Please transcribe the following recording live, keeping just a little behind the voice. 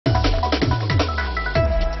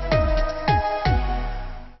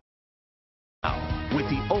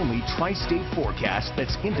tri-state forecast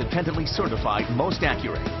that's independently certified most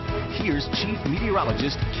accurate. Here's Chief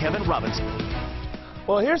Meteorologist Kevin Robinson.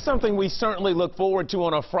 Well, here's something we certainly look forward to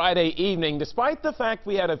on a Friday evening. Despite the fact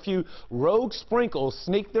we had a few rogue sprinkles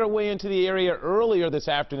sneak their way into the area earlier this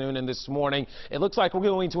afternoon and this morning, it looks like we're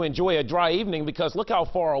going to enjoy a dry evening because look how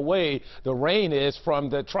far away the rain is from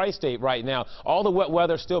the tri-state right now. All the wet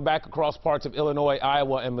weather still back across parts of Illinois,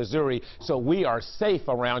 Iowa, and Missouri, so we are safe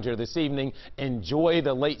around here this evening. Enjoy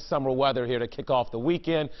the late summer weather here to kick off the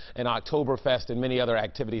weekend and Oktoberfest and many other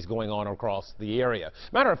activities going on across the area.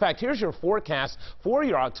 Matter of fact, here's your forecast for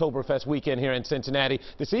your Oktoberfest weekend here in Cincinnati.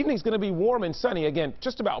 This evening's going to be warm and sunny. Again,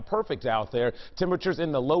 just about perfect out there. Temperatures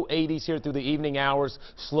in the low 80s here through the evening hours,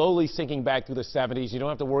 slowly sinking back through the 70s. You don't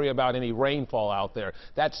have to worry about any rainfall out there.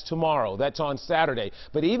 That's tomorrow. That's on Saturday.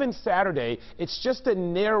 But even Saturday, it's just a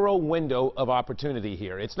narrow window of opportunity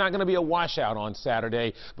here. It's not going to be a washout on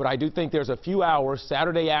Saturday, but I do think there's a few hours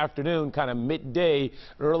Saturday afternoon, kind of midday,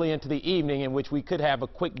 early into the evening, in which we could have a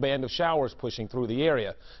quick band of showers pushing through the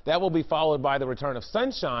area. That will be followed by the return of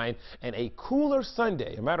sunshine and a cooler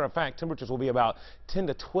Sunday. As a matter of fact, temperatures will be about 10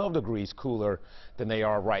 to 12 degrees cooler than they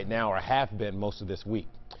are right now, or have been most of this week.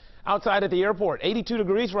 Outside at the airport, 82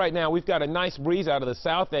 degrees right now. We've got a nice breeze out of the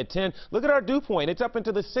south at 10. Look at our dew point. It's up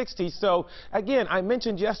into the 60s. So, again, I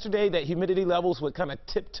mentioned yesterday that humidity levels would kind of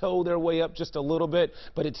tiptoe their way up just a little bit,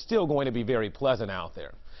 but it's still going to be very pleasant out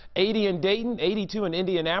there. 80 in Dayton, 82 in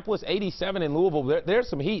Indianapolis, 87 in Louisville. There's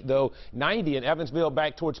some heat, though. 90 in Evansville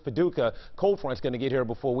back towards Paducah. Cold front's going to get here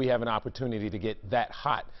before we have an opportunity to get that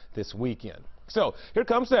hot this weekend. So here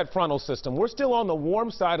comes that frontal system. We're still on the warm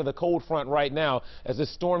side of the cold front right now as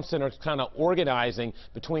this storm center is kind of organizing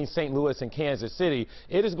between St. Louis and Kansas City.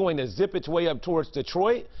 It is going to zip its way up towards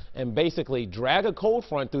Detroit and basically drag a cold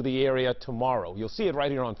front through the area tomorrow. You'll see it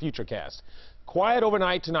right here on Futurecast. Quiet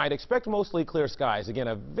overnight tonight. Expect mostly clear skies. Again,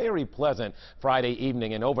 a very pleasant Friday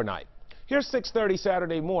evening and overnight. Here's 6:30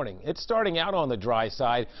 Saturday morning. It's starting out on the dry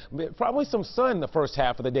side. Probably some sun the first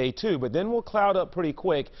half of the day, too, but then we'll cloud up pretty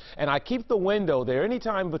quick. And I keep the window there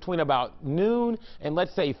anytime between about noon and,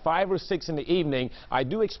 let's say, 5 or 6 in the evening. I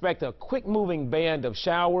do expect a quick-moving band of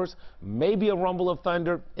showers, maybe a rumble of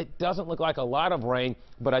thunder. It doesn't look like a lot of rain,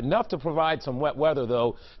 but enough to provide some wet weather,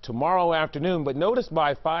 though, tomorrow afternoon. But notice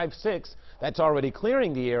by 5, 6, that's already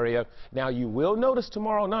clearing the area. Now, you will notice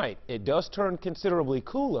tomorrow night, it does turn considerably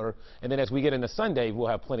cooler, and then as we get into Sunday, we'll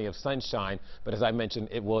have plenty of sunshine. But as I mentioned,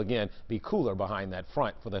 it will again be cooler behind that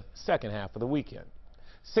front for the second half of the weekend.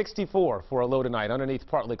 64 for a low tonight underneath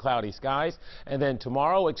partly cloudy skies. And then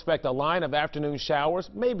tomorrow, expect a line of afternoon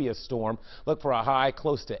showers, maybe a storm. Look for a high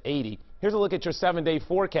close to 80. Here's a look at your 7-day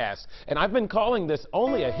forecast. And I've been calling this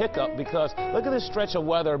only a hiccup because look at this stretch of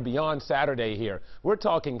weather beyond Saturday here. We're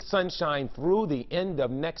talking sunshine through the end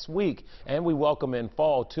of next week. And we welcome in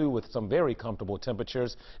fall, too, with some very comfortable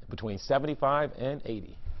temperatures between 75 and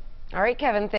 80. All right, Kevin.